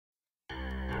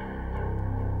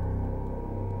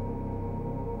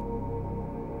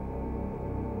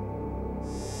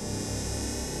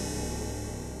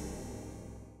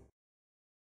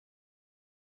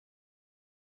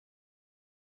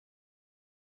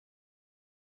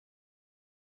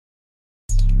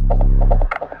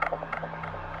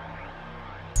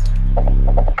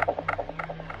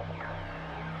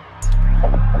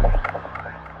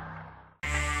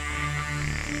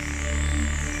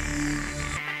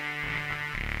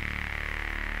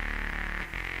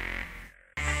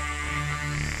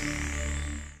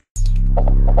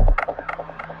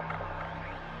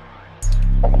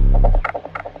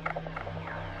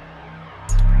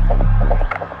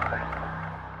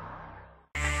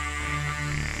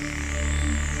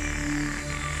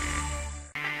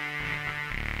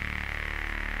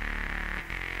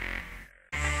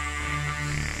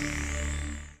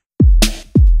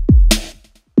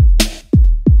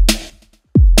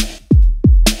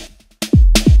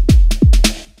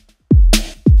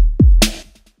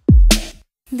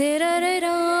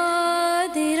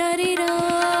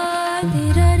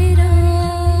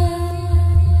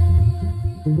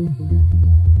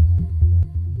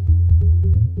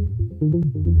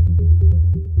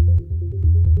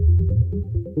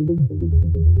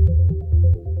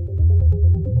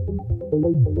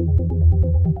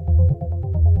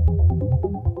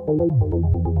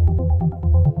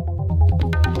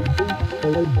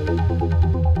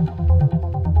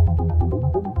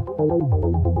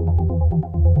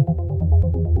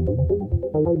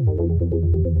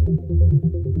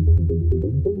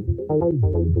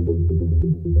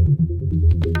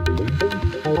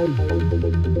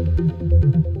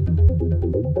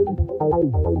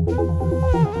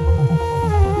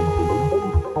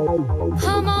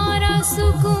हमारा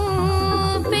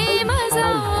सुकून बेमज़ा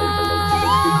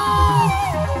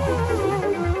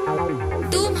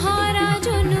तुम्हारा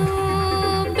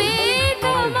जुनून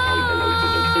बेकमाल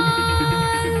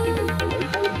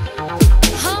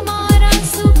हमारा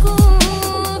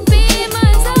सुकून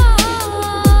बेमज़ा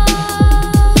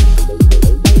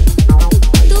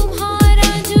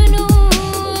तुम्हारा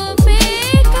जुनून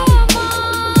बेकमाल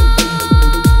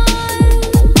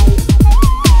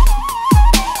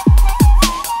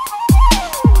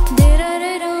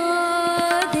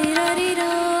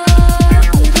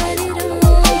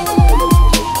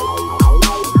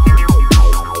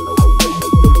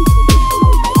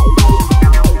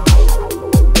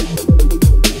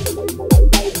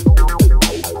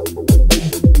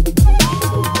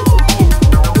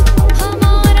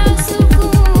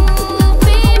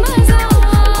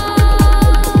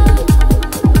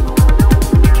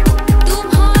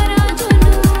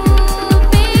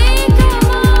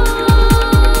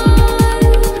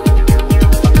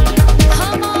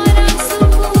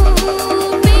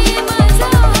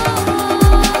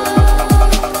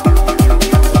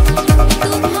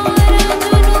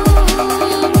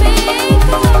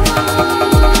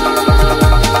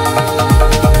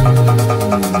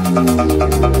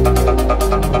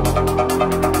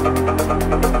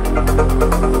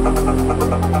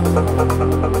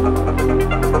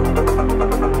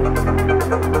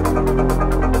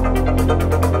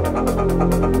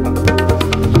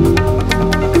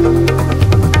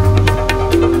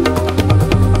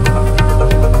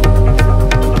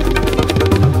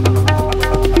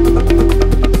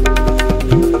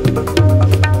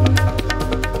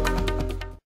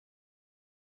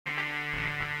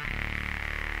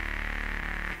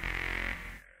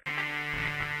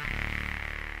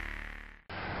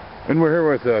And we're here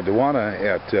with Dewana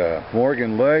at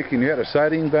Morgan Lake, and you had a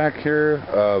sighting back here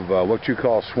of what you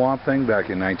call Swamp Thing back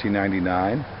in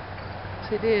 1999.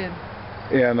 Yes, I did.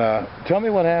 And tell me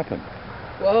what happened.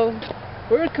 Well,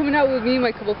 we were coming out with me and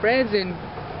my couple friends, and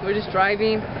we were just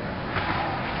driving,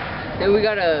 and we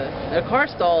got a car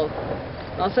stalled.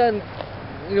 All of a sudden,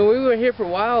 you know, we were here for a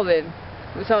while, then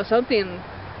we saw something,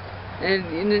 and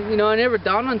you know, it never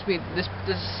dawned on me this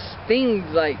thing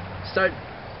like start.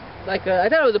 Like I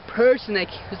thought it was a person that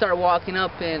started walking up,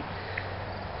 and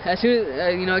as soon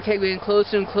as you know, it kept getting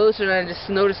closer and closer, and I just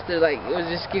noticed that like it was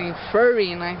just getting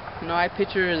furry, and I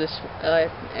pictured this I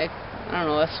don't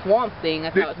know, a swamp thing.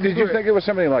 Did you think it was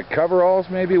somebody like coveralls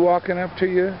maybe walking up to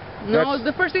you? No,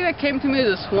 the first thing that came to me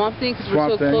was a swamp thing, because we're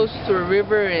so close to a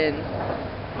river, and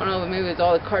I don't know, maybe it's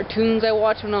all the cartoons I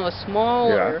watched when I was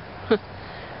small. Yeah. Or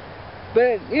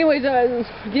but anyways, I was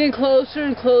getting closer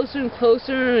and closer and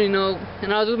closer, you know,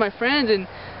 and I was with my friends, and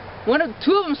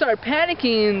two of them started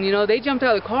panicking, and you know, they jumped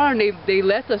out of the car and they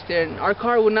left us there, and our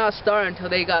car would not start until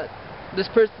they got this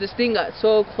thing got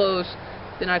so close.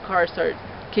 Then our car started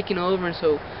kicking over, and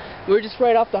so we were just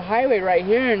right off the highway right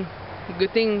here, and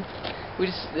good thing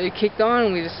it kicked on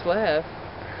and we just left.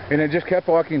 And it just kept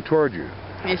walking toward you.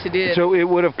 Yes, it did. So it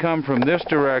would have come from this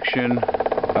direction.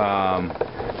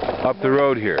 Up the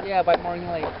road here. Yeah, by Morgan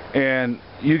Lake. And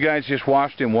you guys just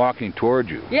watched him walking towards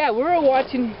you. Yeah, we were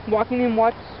walking towards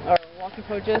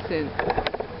us, and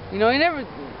you know, it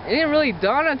didn't really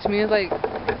dawn on me. It's like,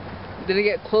 did it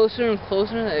get closer and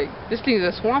closer? Like, this thing is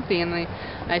a swamp thing, and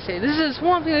I say, this is a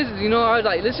swamp thing. You know, I was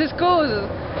like, let's just go.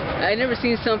 I never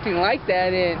seen something like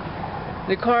that, and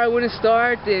the car wouldn't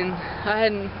start, and I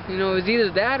hadn't, you know, it was either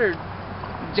that or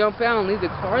jump out and leave the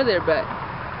car there, but.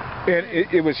 And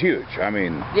it was huge. I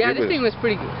mean, yeah, this thing was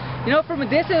pretty good. You know, from a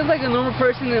distance, it was like a normal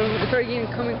person, and it started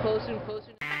coming closer and closer.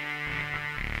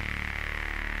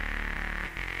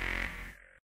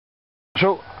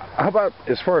 So, how about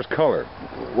as far as color?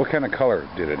 What kind of color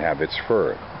did it have? Its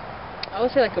fur? I would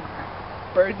say like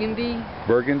a burgundy.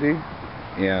 Burgundy,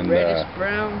 and reddish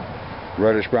brown.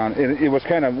 Reddish brown. It was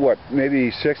kind of what,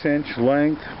 maybe 6-inch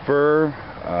length fur.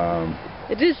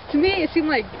 It just, to me, it seemed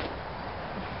like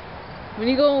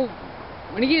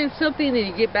when you get in something and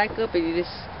you get back up and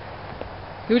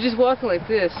he was just walking like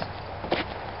this.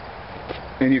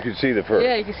 And you could see the fur.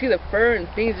 Yeah, you can see the fur and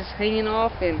things just hanging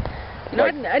off, and you know,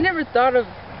 Like- I never thought of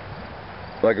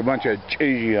Like a bunch of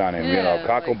cheesy on him, you know, Yeah,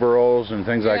 cockleburls and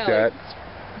things like that.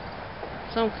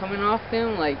 Some coming off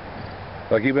them, like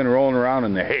Like he'd been rolling around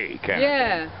in the hay, kind of.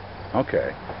 yeah, thing.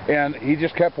 Okay. And he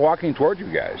just kept walking toward you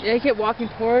guys. yeah. He kept walking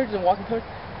towards, and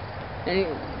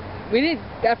we didn't.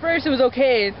 At first, it was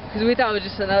okay because we thought it was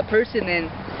just another person, and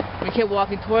we kept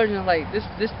walking towards, and I was like,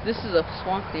 this is a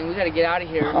swamp thing. We got to get out of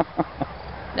here.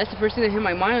 That's the first thing that hit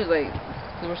my mind. Was like,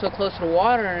 'cause we're so close to the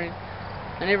water, and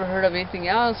I never heard of anything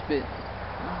else, but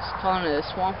I was calling it a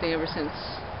swamp thing ever since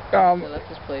I left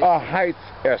this place. A height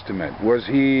estimate. Was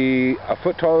he a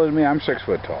foot taller than me? I'm 6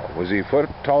 foot tall. Was he a foot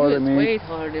taller He than was me? way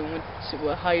taller than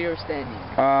what how you were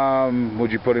standing.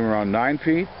 Would you put him around 9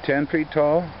 feet, 10 feet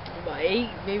tall? About 8,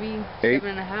 maybe 8?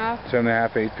 7.5.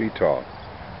 7.5, 8 feet tall.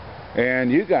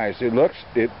 And you guys,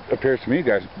 it appears to me you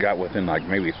guys got within like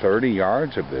maybe 30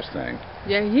 yards of this thing.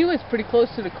 Yeah, he was pretty close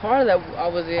to the car that I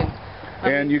was in.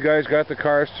 And you guys got the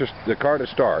car to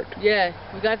start. Yeah,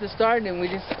 we got to start and we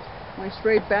just went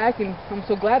straight back, and I'm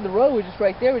so glad the road was just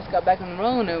right there. We just got back on the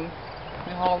road and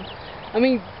we hauled. I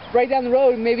mean, right down the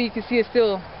road, maybe you can see it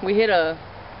still. We hit a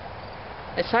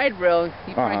side rail.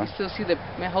 You probably can still see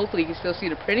hopefully you can still see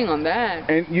the printing on that.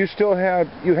 And you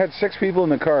had 6 people in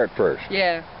the car at first.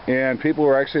 Yeah. And people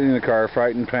were exiting the car,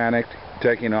 frightened, panicked,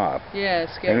 taking off. Yeah,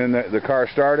 scared. And then the car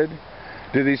started.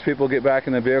 Did these people get back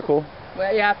in the vehicle?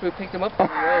 Well, yeah, after we picked them up on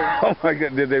the road. Oh my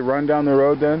God! Did they run down the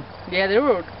road then? Yeah, they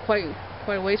were quite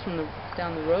a ways from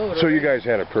down the road. So you guys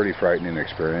had a pretty frightening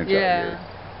experience out Yeah.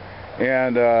 here.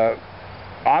 And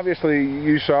obviously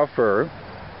you saw fur.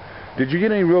 Did you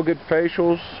get any real good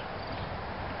facials?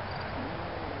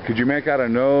 Could you make out a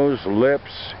nose,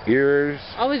 lips, ears?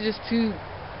 I was just too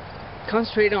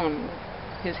concentrated on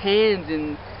his hands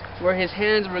and where his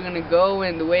hands were gonna go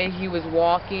and the way he was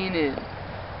walking and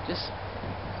just.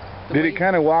 Did he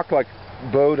kind of walk like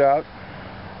bowed out?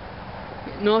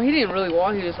 No, he didn't really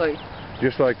walk. He was like.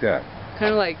 Just like that.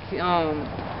 Kind of like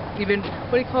even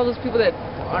what do you call those people that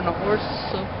are on a horse?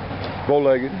 So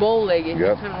bow-legged. Bow-legged. Yep. He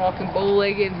was kind of walking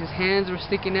bow-legged, and his hands were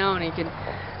sticking out, and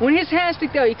when his hands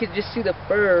sticked out, you could just see the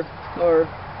fur or.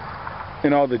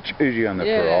 And all the cheesy on the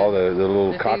fur, Yeah. all the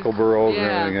little The cockleburls and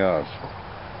yeah. everything else.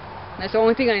 That's the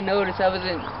only thing I noticed. I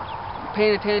wasn't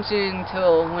paying attention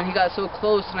until when he got so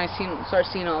close, and I started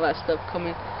seeing all that stuff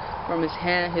coming from his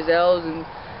hand, his elbows, and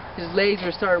his legs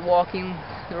were started walking.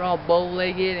 They were all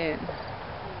bow-legged, and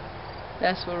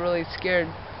that's what really scared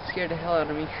the hell out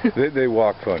of me. They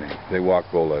walk funny. They walk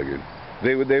bow-legged.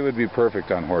 They would be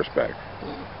perfect on horseback.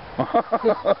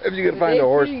 If you could find a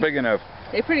horse big enough.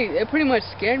 They pretty much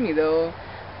scared me though.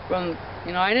 From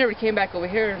I never came back over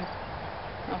here.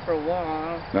 Not for a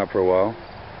while. Not for a while.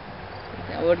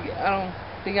 I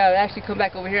don't think I would actually come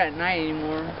back over here at night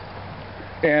anymore.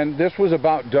 And this was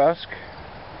about dusk.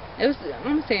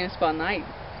 I'm saying it's about night.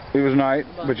 It was night,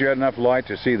 but you had enough light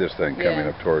to see this thing coming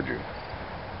up toward you.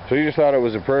 So you just thought it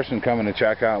was a person coming to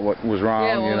check out what was wrong,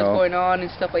 yeah, what was going on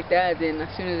and stuff like that. Then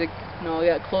as soon as I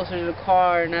got closer to the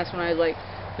car, and that's when I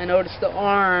noticed the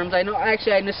arms. I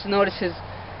just noticed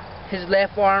his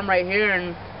left arm right here,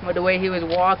 and with the way he was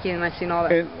walking, and I seen all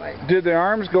that. And did the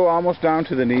arms go almost down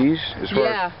to the knees as far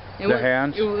as the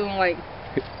hands? It was like,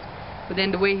 but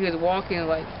then the way he was walking,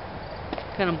 like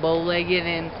kind of bow-legged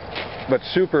and. But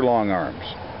super long arms.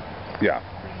 Yeah.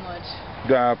 Pretty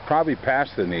much. Probably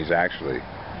past the knees, actually.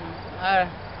 I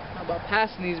don't know about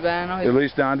past the knees, but I know. At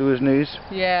least down to his knees?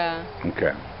 Yeah.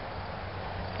 Okay.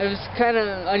 It was kind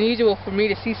of unusual for me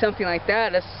to see something like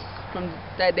that. That's from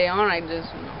that day on. I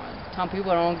just tell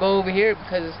people don't go over here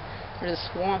because there's a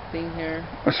swamp thing here.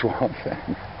 A swamp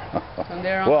thing. From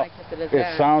there on, well, I kept it as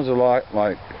that. It sounds a lot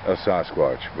like a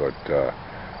Sasquatch, but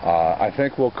I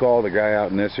think we'll call the guy out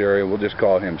in this area, we'll just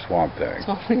call him Swamp Thing.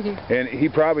 Swamp Thing. And he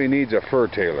probably needs a fur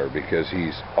tailor because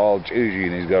he's all cheesy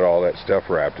and he's got all that stuff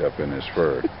wrapped up in his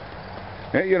fur.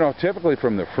 And, typically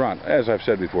from the front, as I've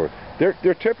said before,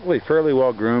 they're typically fairly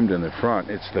well groomed in the front.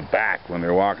 It's the back when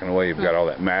they're walking away. You've got all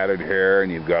that matted hair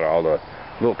and you've got all the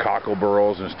little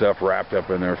cockleburls and stuff wrapped up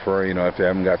in their fur, if they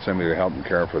haven't got somebody to help them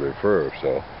care for their fur.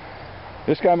 So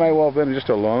this guy might well have been just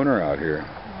a loner out here.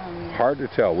 Hard to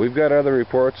tell. We've got other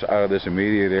reports out of this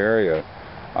immediate area.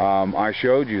 I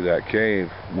showed you that cave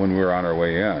when we were on our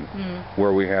way in,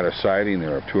 where we had a sighting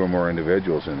there of 2 or more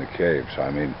individuals in the cave. So,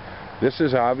 I mean, this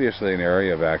is obviously an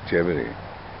area of activity.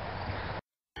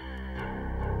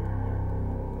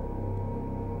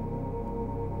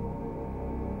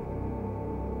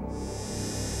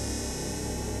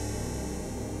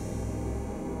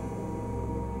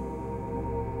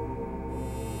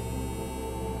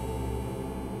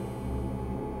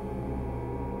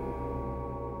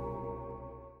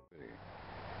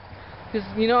 Because,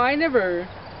 you know, I never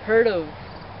heard of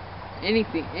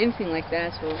anything like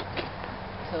that, so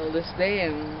till this day,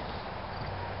 and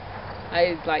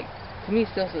I, like, to me,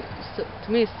 it's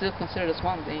still considered a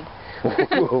swamp thing.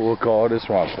 We'll call it a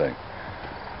swamp thing.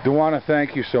 Dewana,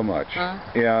 thank you so much.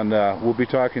 And we'll be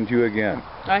talking to you again.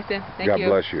 All right, then. Thank you. God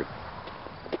bless you.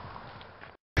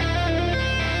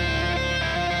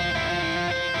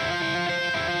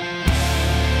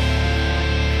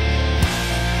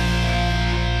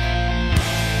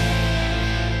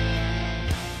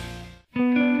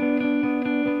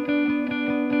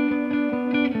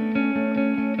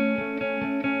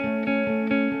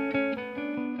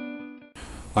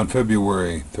 On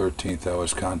February 13th, I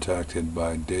was contacted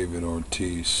by David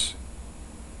Ortiz.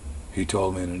 He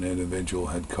told me an individual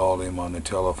had called him on the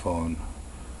telephone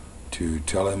to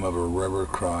tell him of a river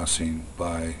crossing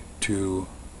by two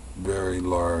very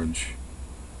large,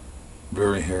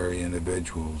 very hairy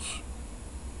individuals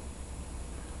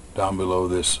down below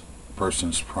this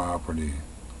person's property.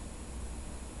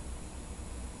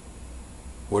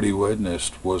 What he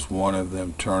witnessed was one of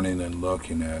them turning and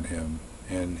looking at him,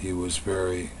 and he was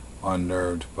very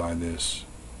unnerved by this.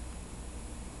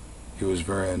 He was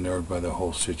very unnerved by the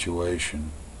whole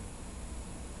situation.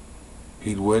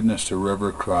 He'd witnessed a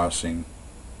river crossing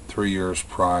 3 years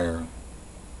prior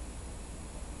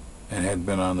and had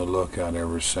been on the lookout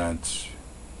ever since.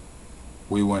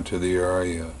 We went to the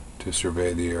area to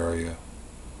survey the area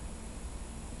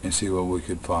and see what we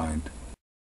could find.